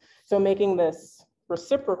places. So making this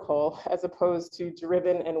reciprocal as opposed to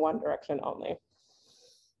driven in one direction only.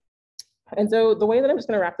 And so the way that I'm just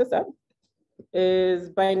going to wrap this up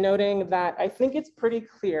is by noting that I think it's pretty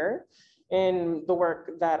clear in the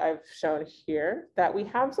work that I've shown here that we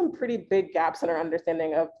have some pretty big gaps in our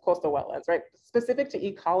understanding of coastal wetlands, right? Specific to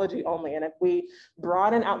ecology only. And if we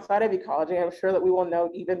broaden outside of ecology, I'm sure that we will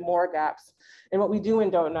note even more gaps in what we do and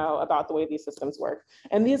don't know about the way these systems work.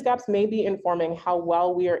 And these gaps may be informing how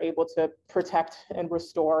well we are able to protect and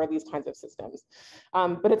restore these kinds of systems.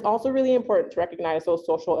 But it's also really important to recognize those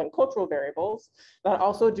social and cultural variables that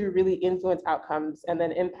also do really influence outcomes and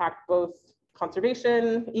then impact both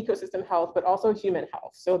conservation, ecosystem health, but also human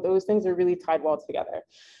health. So those things are really tied well together.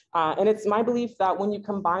 And it's my belief that when you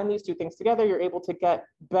combine these 2 things together, you're able to get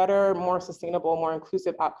better, more sustainable, more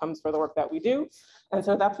inclusive outcomes for the work that we do. And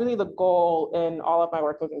so that's really the goal in all of my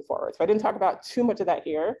work moving forward. So I didn't talk about too much of that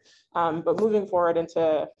here, but moving forward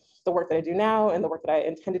into the work that I do now and the work that I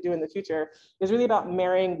intend to do in the future is really about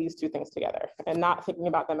marrying these 2 things together and not thinking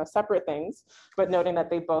about them as separate things, but noting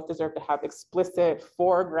that they both deserve to have explicit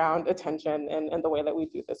foreground attention in the way that we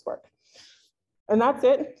do this work. And that's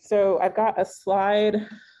it. So I've got a slide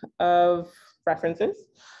of references.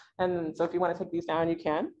 And so if you want to take these down, you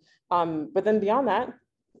can. But then beyond that,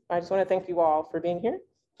 I just want to thank you all for being here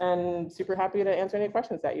and super happy to answer any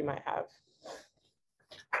questions that you might have.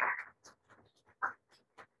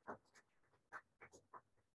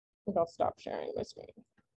 I think I'll stop sharing my screen.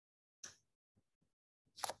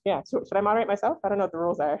 Yeah, so should I moderate myself? I don't know what the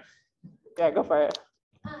rules are. Yeah, go for it.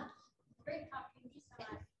 Great talk. Thank you so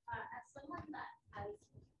much. As someone that has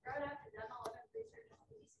grown up and done a lot of research on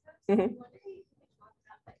these folks, I'm wondering if you could talk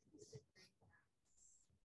about the use of green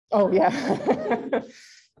crabs. Oh, yeah.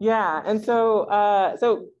 Yeah, and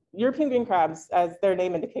so European green crabs, as their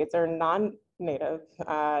name indicates, are non-native,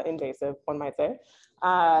 invasive, one might say,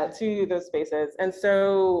 to those spaces. And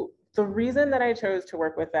so the reason that I chose to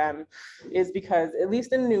work with them is because, at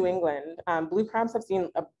least in New England, blue crabs have seen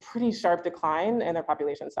a pretty sharp decline in their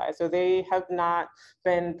population size. So they have not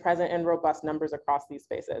been present in robust numbers across these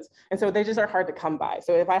spaces. And so they just are hard to come by.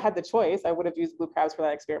 So if I had the choice, I would have used blue crabs for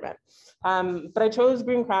that experiment. But I chose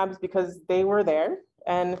green crabs because they were there.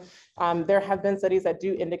 And there have been studies that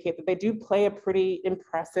do indicate that they do play a pretty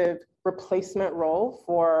impressive replacement role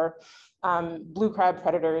for blue crab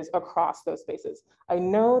predators across those spaces. I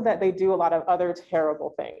know that they do a lot of other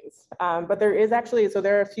terrible things, but there is actually, so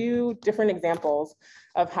there are a few different examples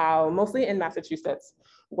of how, mostly in Massachusetts,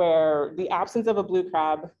 where the absence of a blue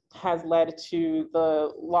crab has led to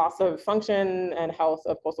the loss of function and health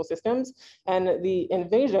of coastal systems, and the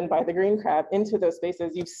invasion by the green crab into those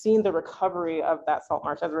spaces. You've seen the recovery of that salt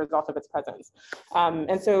marsh as a result of its presence.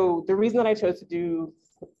 And so the reason that I chose to do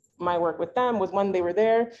my work with them was, one, they were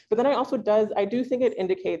there, but then I do think it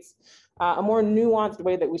indicates a more nuanced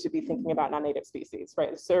way that we should be thinking about non-native species,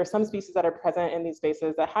 right? So there are some species that are present in these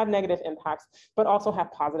spaces that have negative impacts, but also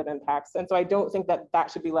have positive impacts. And so I don't think that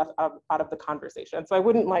that should be left out of the conversation. So I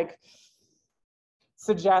wouldn't like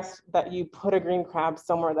suggest that you put a green crab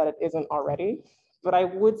somewhere that it isn't already. But I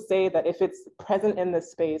would say that if it's present in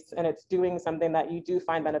this space and it's doing something that you do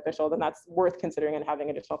find beneficial, then that's worth considering and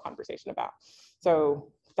having additional conversation about.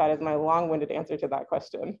 So that is my long-winded answer to that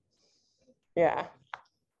question. Yeah.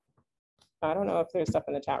 I don't know if there's stuff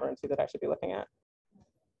in the chat room too that I should be looking at.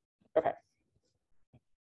 Okay.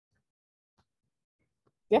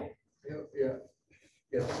 Yeah. Yeah,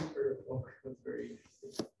 thank you for that's very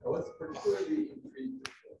interesting. I was particularly intrigued.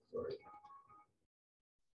 Sorry.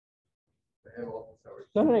 I have all the hours.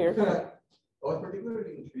 No, you're fine. I was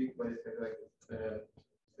particularly intrigued by the like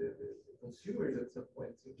the consumers at some point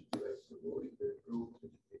seem to be like promoting their group.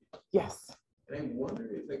 Yes. And I wonder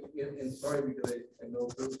if like, and sorry because I know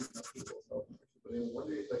those people, but I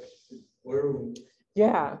wonder if like the world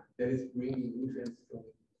that is bringing nutrients from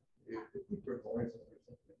the deeper forests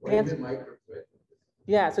or even microplastics.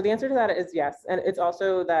 Yeah, so the answer to that is yes. And it's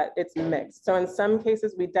also that it's mixed. So in some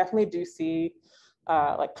cases, we definitely do see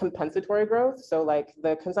like compensatory growth. So like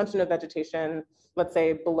the consumption of vegetation, let's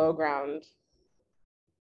say below ground,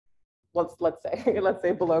 let's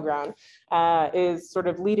say below ground, is sort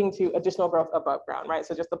of leading to additional growth above ground, right?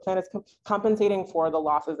 So just the plant is compensating for the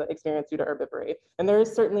losses that experience due to herbivory. And there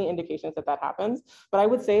is certainly indications that that happens. But I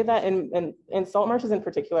would say that in salt marshes in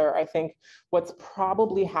particular, I think what's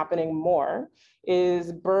probably happening more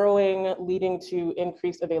is burrowing leading to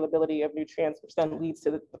increased availability of nutrients, which then leads to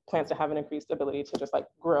the plants to have an increased ability to just like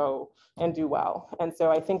grow and do well. And so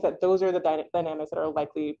I think that those are the dynamics that are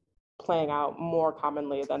likely playing out more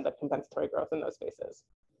commonly than the compensatory growth in those spaces.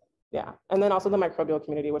 Yeah, and then also the microbial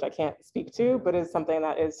community, which I can't speak to, but is something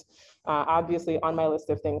that is obviously on my list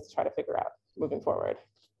of things to try to figure out moving forward.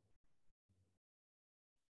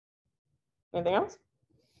 Anything else?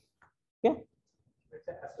 Yeah. I'd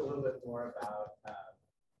like to ask a little bit more about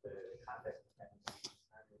the context that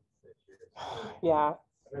you're Yeah.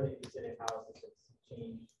 I'm really interested in how systems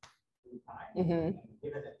change through time. Mm-hmm. And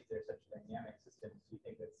given that these are such dynamic systems, do you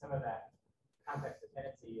think that some of that context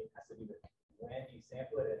dependency has to do with when you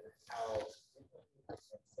sample it and how frequently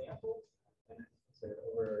it's sampled, and sort of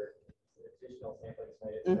over additional sampling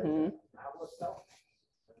might it start to unravel itself?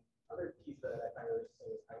 Another piece that I find really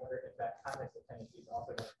interesting is I wonder if that context dependency is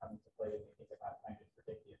also going to come into play when you think about trying to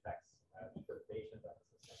predict the effects of perturbations on the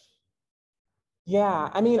system. Yeah,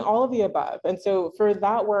 I mean, all of the above. And so for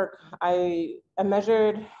that work, I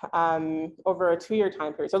measured over a 2-year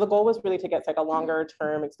time period. So the goal was really to get like a longer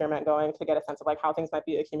term experiment going to get a sense of like how things might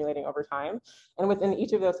be accumulating over time. And within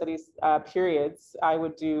each of those studies periods, I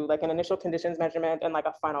would do like an initial conditions measurement and like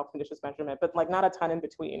a final conditions measurement, but like not a ton in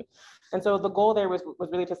between. And so the goal there was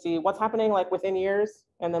really to see what's happening like within years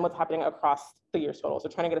and then what's happening across the years total. So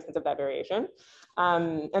trying to get a sense of that variation.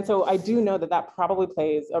 And so I do know that that probably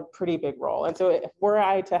plays a pretty big role. And so if were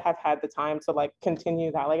I to have had the time to like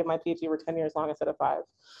continue that, like if my PhD were 10 years long instead of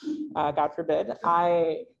 5, God forbid,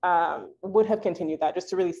 I would have continued that just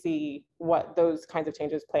to really see what those kinds of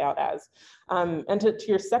changes play out as. And to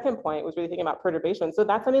your second point was really thinking about perturbation. So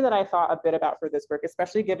that's something that I thought a bit about for this work,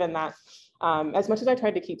 especially given that as much as I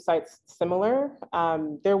tried to keep sites similar,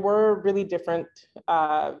 there were really different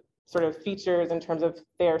sort of features in terms of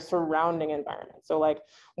their surrounding environment. So like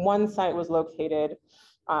one site was located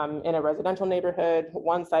in a residential neighborhood.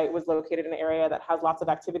 One site was located in an area that has lots of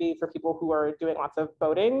activity for people who are doing lots of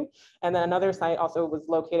boating. And then another site also was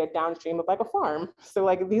located downstream of like a farm. So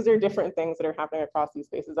like these are different things that are happening across these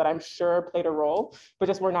spaces that I'm sure played a role, but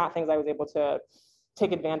just were not things I was able to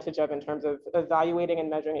take advantage of in terms of evaluating and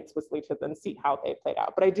measuring explicitly to then see how they played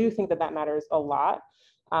out. But I do think that that matters a lot.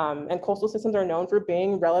 And coastal systems are known for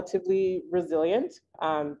being relatively resilient,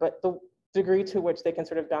 but the degree to which they can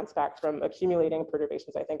sort of bounce back from accumulating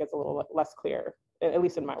perturbations, I think is a little less clear, at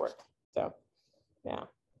least in my work. So, yeah.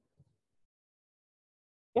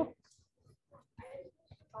 Yeah.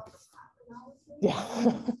 Yeah.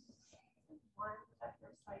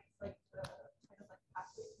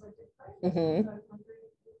 Mm-hmm.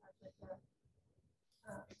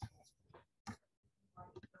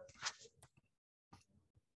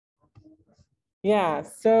 Yeah,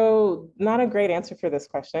 so not a great answer for this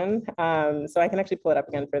question. So I can actually pull it up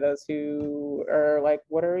again for those who are like,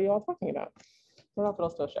 what are you all talking about? I don't know if it'll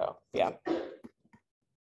still show. Yeah.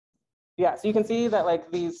 Yeah, so you can see that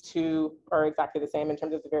like these two are exactly the same in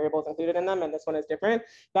terms of the variables included in them, and this one is different.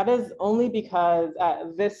 That is only because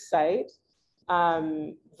at this site,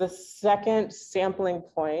 the second sampling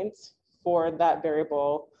point for that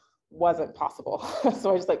variable wasn't possible.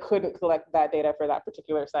 So I just like couldn't collect that data for that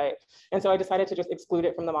particular site. And so I decided to just exclude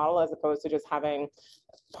it from the model as opposed to just having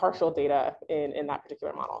partial data in that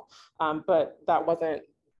particular model. But that wasn't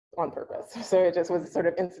on purpose. So it just was sort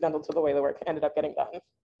of incidental to the way the work ended up getting done.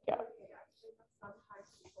 Yeah.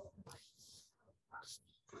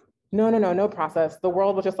 No process. The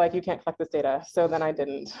world was just like, you can't collect this data. So then I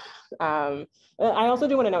didn't. I also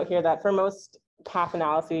do want to note here that for most path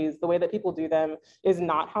analyses, the way that people do them is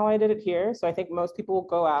not how I did it here. So I think most people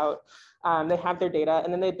go out, they have their data,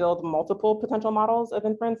 and then they build multiple potential models of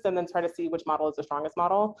inference and then try to see which model is the strongest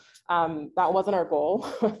model. That wasn't our goal.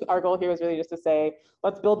 Our goal here was really just to say,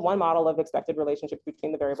 let's build one model of expected relationship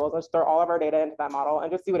between the variables. Let's throw all of our data into that model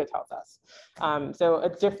and just see what it tells us. So a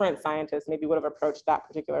different scientist maybe would have approached that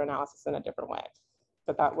particular analysis in a different way.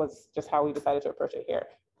 But that was just how we decided to approach it here.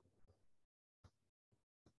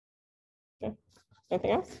 Okay.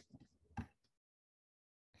 Anything else?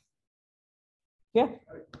 Yeah.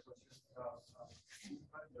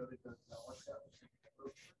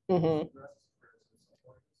 Mm-hmm.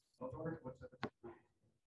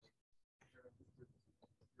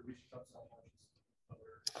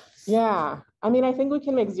 Yeah, I mean, I think we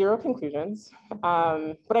can make zero conclusions.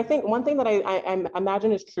 But I think one thing that I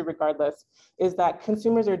imagine is true regardless is that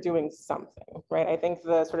consumers are doing something, right? I think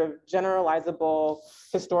the sort of generalizable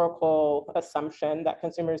historical assumption that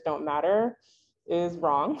consumers don't matter is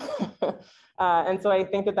wrong. And so I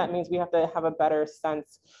think that that means we have to have a better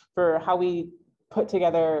sense for how we put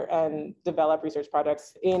together and develop research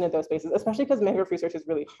projects in those spaces, especially because mangrove research is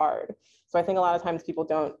really hard. So I think a lot of times people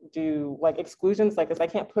don't do like exclusions like this. I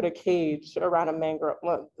can't put a cage around a mangrove,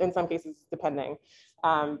 well, in some cases, depending.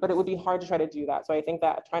 But it would be hard to try to do that. So I think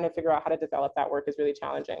that trying to figure out how to develop that work is really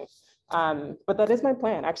challenging. But that is my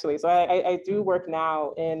plan, actually. So I do work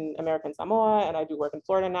now in American Samoa, and I do work in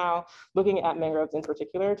Florida now, looking at mangroves in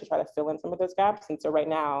particular to try to fill in some of those gaps. And so right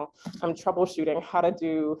now, I'm troubleshooting how to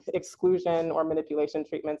do exclusion or manipulation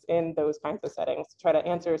treatments in those kinds of settings to try to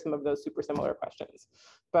answer some of those super similar questions.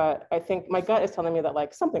 But I think my gut is telling me that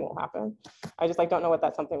like something will happen. I just like don't know what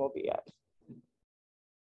that something will be yet.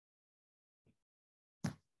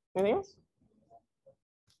 Anything else?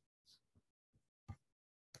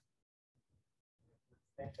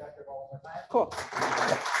 Thanks, Dr. Ball. Cool.